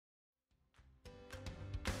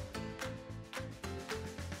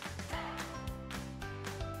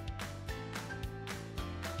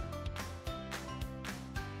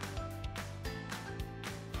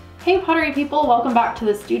Hey pottery people, welcome back to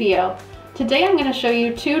the studio. Today I'm going to show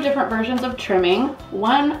you two different versions of trimming.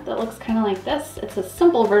 One that looks kind of like this. It's a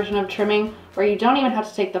simple version of trimming where you don't even have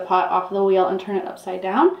to take the pot off the wheel and turn it upside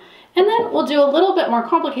down. And then we'll do a little bit more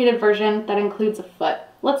complicated version that includes a foot.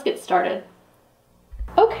 Let's get started.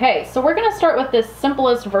 Okay, so we're going to start with this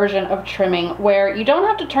simplest version of trimming where you don't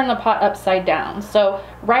have to turn the pot upside down. So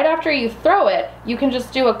right after you throw it, you can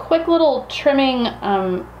just do a quick little trimming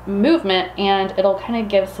movement and it'll kind of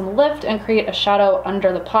give some lift and create a shadow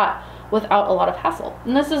under the pot without a lot of hassle.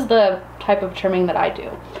 And this is the type of trimming that I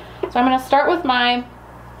do. So I'm going to start with my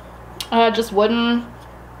just wooden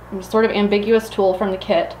sort of ambiguous tool from the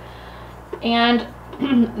kit. And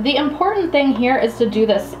the important thing here is to do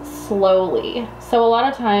this slowly. So a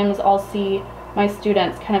lot of times I'll see my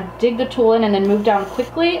students kind of dig the tool in and then move down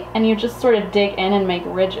quickly, and you just sort of dig in and make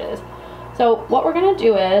ridges. So what we're going to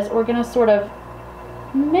do is we're going to sort of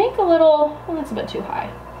make a little, oh, that's a bit too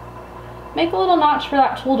high. Make a little notch for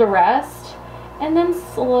that tool to rest, and then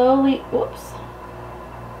slowly, whoops,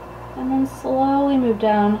 and then slowly move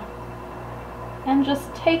down and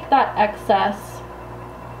just take that excess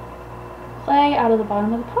clay out of the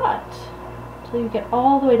bottom of the pot until you get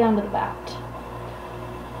all the way down to the vat.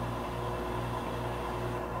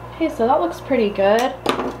 Okay, so that looks pretty good.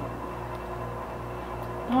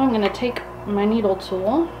 Now I'm going to take my needle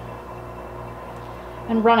tool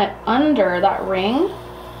and run it under that ring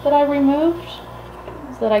that I removed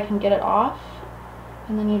so that I can get it off,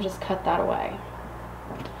 and then you just cut that away.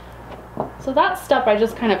 So that step I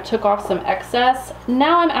just kind of took off some excess.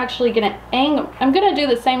 Now I'm actually going to I'm going to do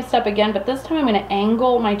the same step again, but this time I'm going to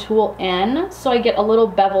angle my tool in so I get a little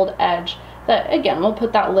beveled edge that again will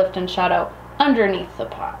put that lift and shadow underneath the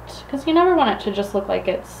pot, because you never want it to just look like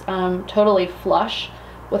it's totally flush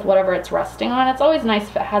with whatever it's resting on. It's always nice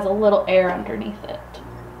if it has a little air underneath it.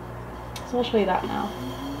 So I'll show you that now.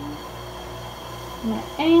 I'm going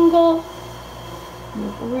to angle,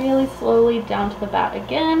 move really slowly down to the vat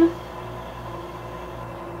again.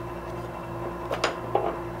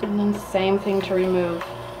 And then same thing to remove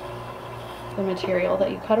the material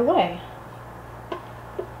that you cut away.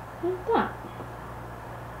 Like that.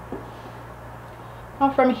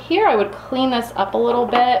 Now from here I would clean this up a little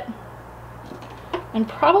bit and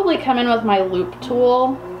probably come in with my loop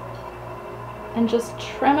tool and just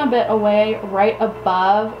trim a bit away right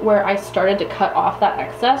above where I started to cut off that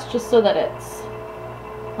excess, just so that it's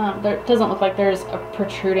it doesn't look like there's a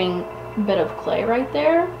protruding bit of clay right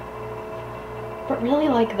there. But really,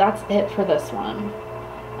 like, that's it for this one.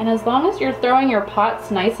 And as long as you're throwing your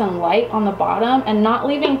pots nice and light on the bottom and not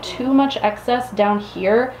leaving too much excess down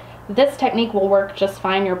here, this technique will work just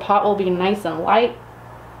fine. Your pot will be nice and light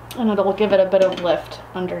and it'll give it a bit of lift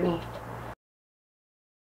underneath.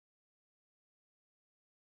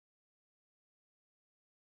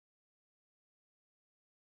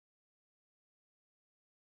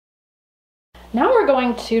 Now we're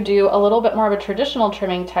going to do a little bit more of a traditional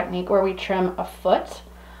trimming technique where we trim a foot.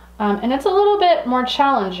 And it's a little bit more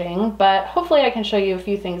challenging, but hopefully I can show you a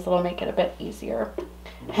few things that'll make it a bit easier.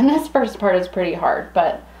 And this first part is pretty hard,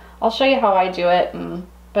 but I'll show you how I do it.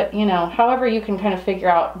 But you know, however you can kind of figure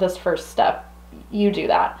out this first step, you do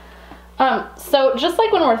that. So just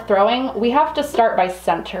like when we're throwing, we have to start by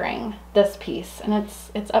centering this piece, and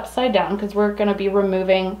it's upside down because we're going to be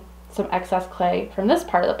removing some excess clay from this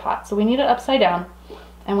part of the pot. So we need it upside down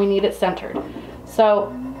and we need it centered.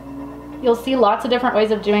 So you'll see lots of different ways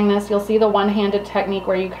of doing this. You'll see the one-handed technique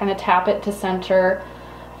where you kind of tap it to center.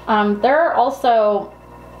 There are also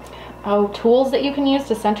tools that you can use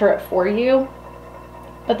to center it for you,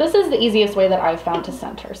 but this is the easiest way that I've found to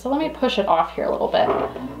center. So let me push it off here a little bit.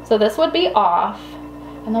 So this would be off,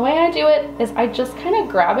 and the way I do it is I just kind of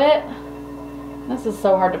grab it. This is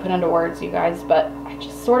so hard to put into words, you guys, but I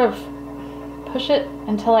just sort of push it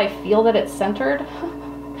until I feel that it's centered.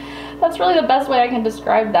 That's really the best way I can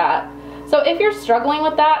describe that. So if you're struggling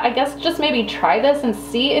with that, I guess just maybe try this and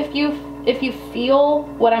see if you feel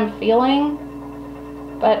what I'm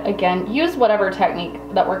feeling. But again, use whatever technique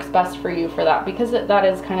that works best for you for that, because that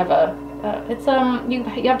is kind of a you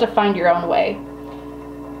have to find your own way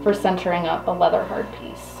for centering a leather hard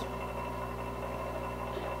piece.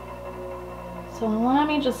 So let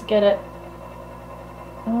me just get it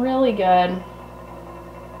really good,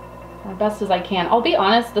 as best as I can. I'll be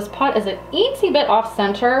honest, this pot is an eensy bit off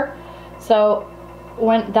center, so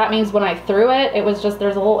that means when I threw it, it was just,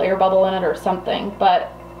 there's a little air bubble in it or something. But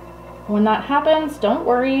when that happens, don't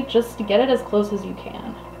worry, just get it as close as you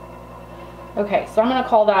can. Okay, so I'm going to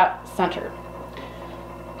call that centered.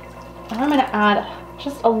 And I'm going to add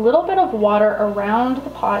just a little bit of water around the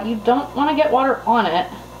pot. You don't want to get water on it.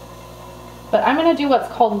 But I'm gonna do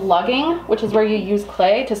what's called lugging, which is where you use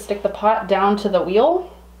clay to stick the pot down to the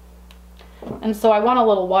wheel. And so I want a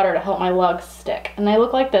little water to help my lugs stick. And they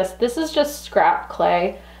look like this. This is just scrap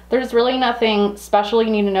clay. There's really nothing special you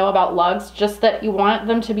need to know about lugs, just that you want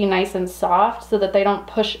them to be nice and soft so that they don't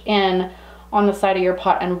push in on the side of your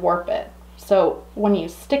pot and warp it. So when you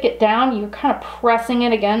stick it down, you're kind of pressing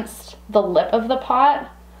it against the lip of the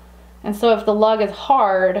pot. And so if the lug is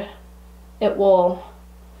hard, it will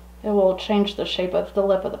change the shape of the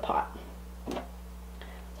lip of the pot.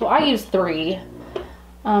 So I use 3.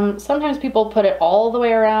 Sometimes people put it all the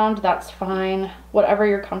way around. That's fine. Whatever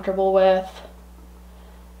you're comfortable with.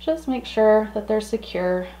 Just make sure that they're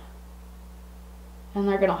secure and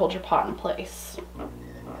they're going to hold your pot in place.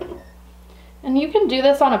 And you can do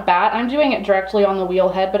this on a bat. I'm doing it directly on the wheel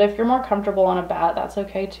head, but if you're more comfortable on a bat, that's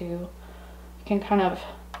okay too. You can kind of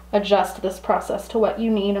adjust this process to what you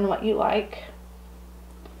need and what you like.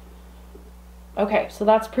 Okay, so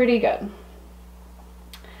that's pretty good.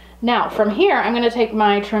 Now from here, I'm going to take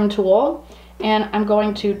my trim tool and I'm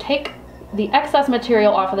going to take the excess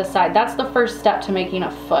material off of the side. That's the first step to making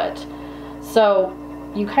a foot. So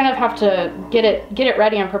you kind of have to get it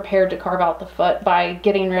ready and prepared to carve out the foot by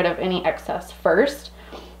getting rid of any excess first.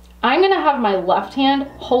 I'm gonna have my left hand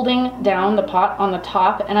holding down the pot on the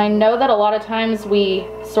top, and I know that a lot of times we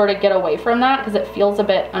sort of get away from that because it feels a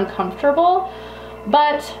bit uncomfortable,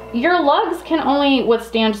 but your lugs can only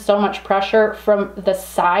withstand so much pressure from the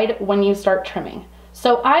side when you start trimming.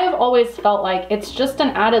 So I have always felt like it's just an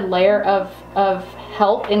added layer of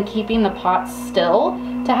help in keeping the pot still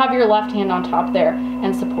to have your left hand on top there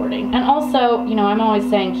and supporting. And also, you know, I'm always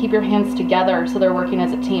saying keep your hands together so they're working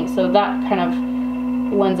as a team. So that kind of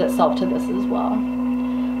lends itself to this as well.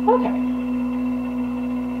 Okay.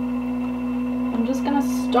 I'm just gonna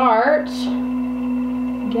start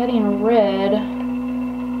getting rid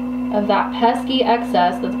of that pesky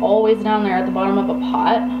excess that's always down there at the bottom of a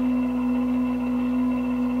pot.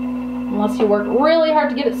 Unless you work really hard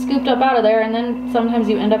to get it scooped up out of there, and then sometimes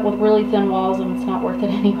you end up with really thin walls and it's not worth it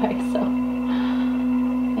anyway, so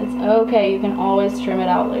it's okay. You can always trim it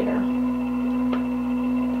out later.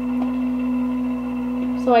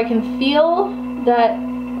 So I can feel that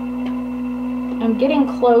I'm getting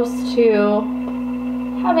close to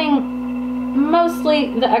having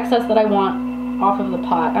mostly the excess that I want off of the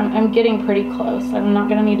pot. I'm getting pretty close. I'm not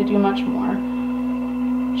going to need to do much more.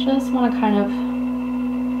 Just want to kind of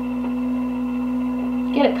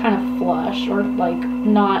get it kind of flush, or like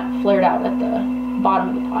not flared out at the bottom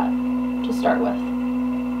of the pot to start with.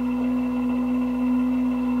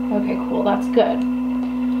 Okay, cool, that's good.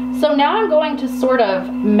 So now I'm going to sort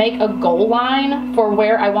of make a goal line for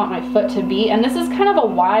where I want my foot to be, and this is kind of a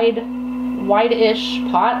wide-ish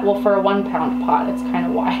pot. Well, for a 1 pound pot, it's kind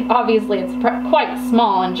of wide. Obviously, it's quite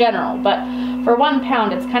small in general, but for 1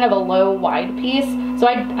 pound, it's kind of a low, wide piece. So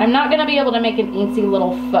I'm not gonna be able to make an eensy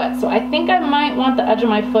little foot. So I think I might want the edge of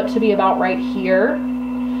my foot to be about right here.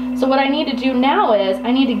 So what I need to do now is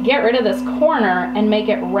I need to get rid of this corner and make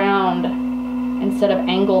it round instead of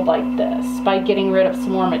angled like this by getting rid of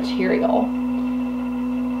some more material.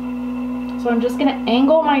 So I'm just gonna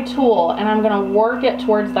angle my tool and I'm gonna work it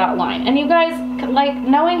towards that line. And you guys, like,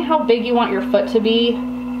 knowing how big you want your foot to be,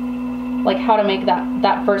 like how to make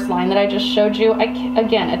that first line that I just showed you,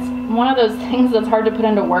 again, it's one of those things that's hard to put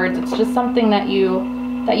into words. It's just something that you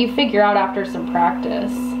figure out after some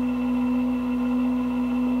practice.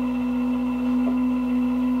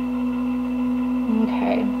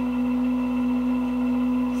 Okay.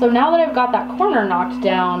 So now that I've got that corner knocked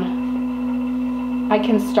down, I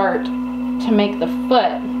can start to make the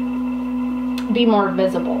foot be more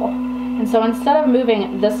visible. And so instead of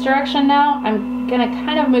moving this direction now, I'm gonna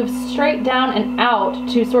kind of move straight down and out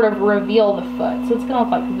to sort of reveal the foot. So it's gonna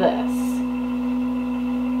look like this.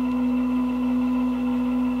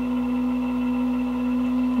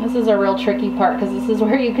 This is a real tricky part because this is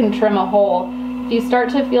where you can trim a hole. If you start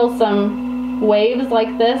to feel some waves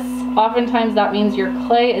like this, oftentimes that means your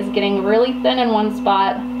clay is getting really thin in one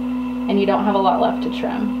spot and you don't have a lot left to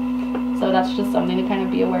trim. So that's just something to kind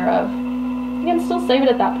of be aware of. You can still save it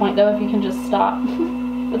at that point though if you can just stop,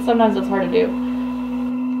 but sometimes it's hard to do.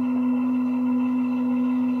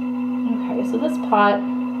 Okay, so this pot,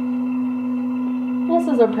 this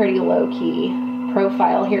is a pretty low-key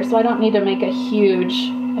profile here, so I don't need to make a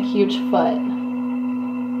huge foot.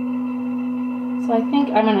 So I think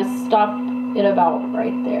I'm gonna stop it about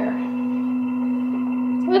right there.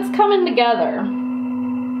 So it's coming together.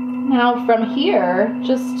 Now from here,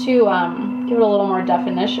 just to give it a little more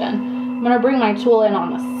definition, I'm gonna bring my tool in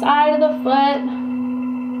on the side of the foot,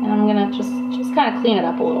 and I'm gonna just kind of clean it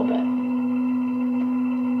up a little bit.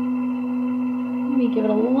 Maybe give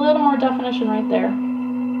it a little more definition right there.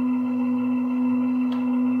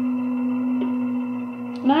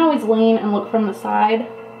 And I always lean and look from the side,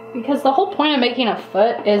 because the whole point of making a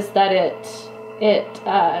foot is that it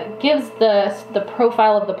gives the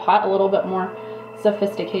profile of the pot a little bit more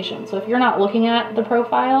sophistication. So if you're not looking at the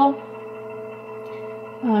profile,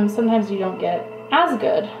 sometimes you don't get as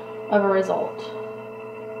good of a result.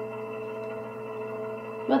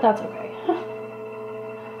 But that's okay.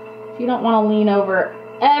 If you don't want to lean over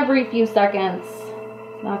every few seconds,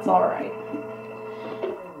 that's all right.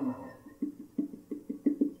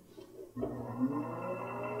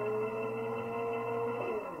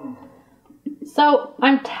 So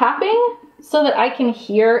I'm tapping so that I can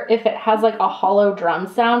hear if it has like a hollow drum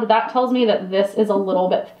sound. That tells me that this is a little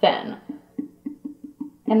bit thin.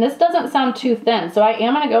 And this doesn't sound too thin, so I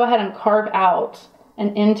am going to go ahead and carve out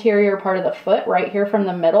an interior part of the foot right here from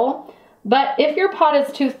the middle. But if your pot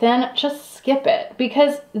is too thin, just skip it,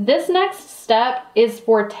 because this next step is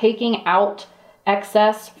for taking out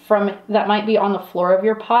excess from that might be on the floor of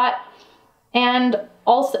your pot. And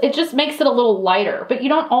also it just makes it a little lighter, but you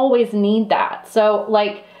don't always need that. So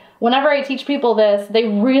like whenever I teach people this, they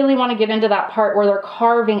really want to get into that part where they're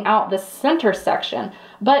carving out the center section.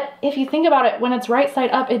 But if you think about it, when it's right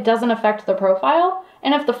side up, it doesn't affect the profile.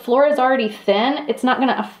 And if the floor is already thin, it's not going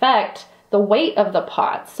to affect the weight of the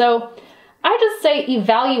pot. So I just say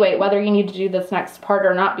evaluate whether you need to do this next part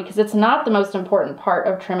or not, because it's not the most important part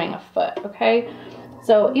of trimming a foot, okay?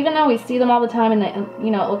 So even though we see them all the time and you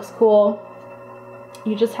know, it looks cool,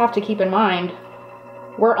 you just have to keep in mind,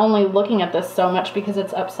 we're only looking at this so much because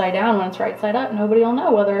it's upside down. When it's right side up, nobody will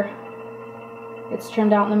know whether it's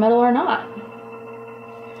trimmed out in the middle or not.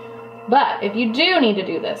 But if you do need to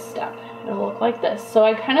do this step, it'll look like this. So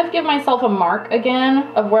I kind of give myself a mark again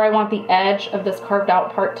of where I want the edge of this carved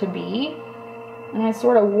out part to be. And I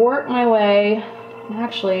sort of work my way. And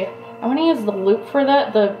actually, I want to use the loop for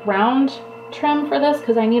the round trim for this,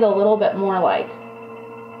 because I need a little bit more like,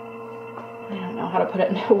 I don't know how to put it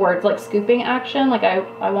into words, like scooping action. Like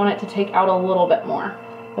I want it to take out a little bit more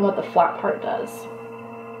than what the flat part does.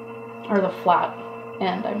 Or the flat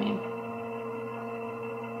end, I mean.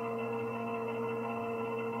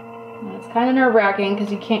 And it's kind of nerve-wracking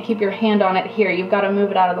because you can't keep your hand on it here. You've got to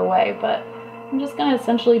move it out of the way. But I'm just going to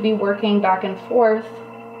essentially be working back and forth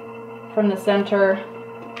from the center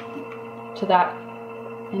to that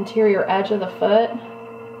interior edge of the foot,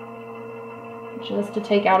 just to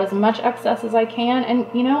take out as much excess as I can. And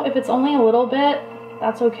you know, if it's only a little bit,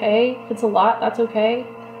 that's okay. If it's a lot, that's okay.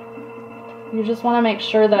 You just want to make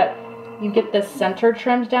sure that you get this center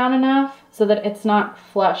trimmed down enough so that it's not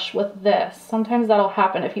flush with this. Sometimes that'll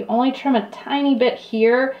happen. If you only trim a tiny bit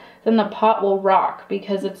here, then the pot will rock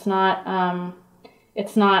because it's not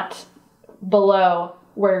below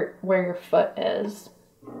where your foot is.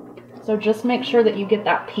 So just make sure that you get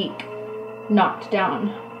that peak knocked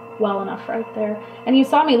down well enough right there. And you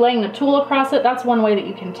saw me laying the tool across it. That's one way that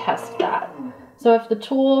you can test that. So if the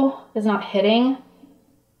tool is not hitting,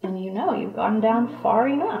 then you know you've gone down far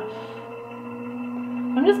enough.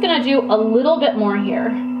 I'm just gonna do a little bit more here.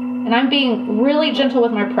 And I'm being really gentle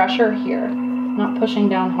with my pressure here, not pushing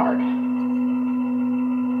down hard.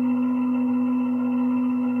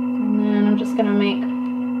 And then I'm just gonna make,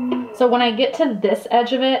 so when I get to this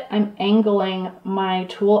edge of it, I'm angling my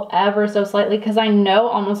tool ever so slightly because I know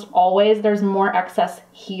almost always there's more excess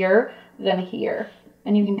here than here.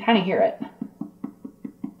 And you can kind of hear it.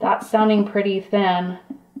 That's sounding pretty thin.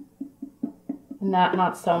 And that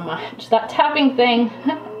not so much. That tapping thing,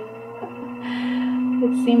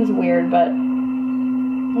 it seems weird, but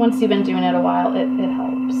once you've been doing it a while, it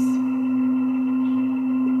helps.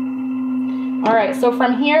 All right, so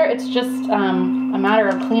from here, it's just a matter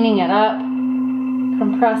of cleaning it up,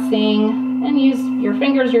 compressing, and use your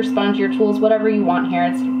fingers, your sponge, your tools, whatever you want here.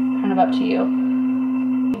 It's kind of up to you.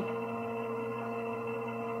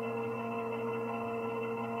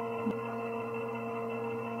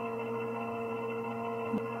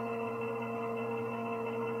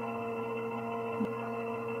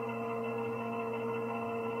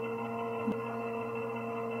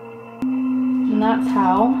 And that's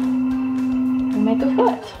how we make a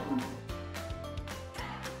foot.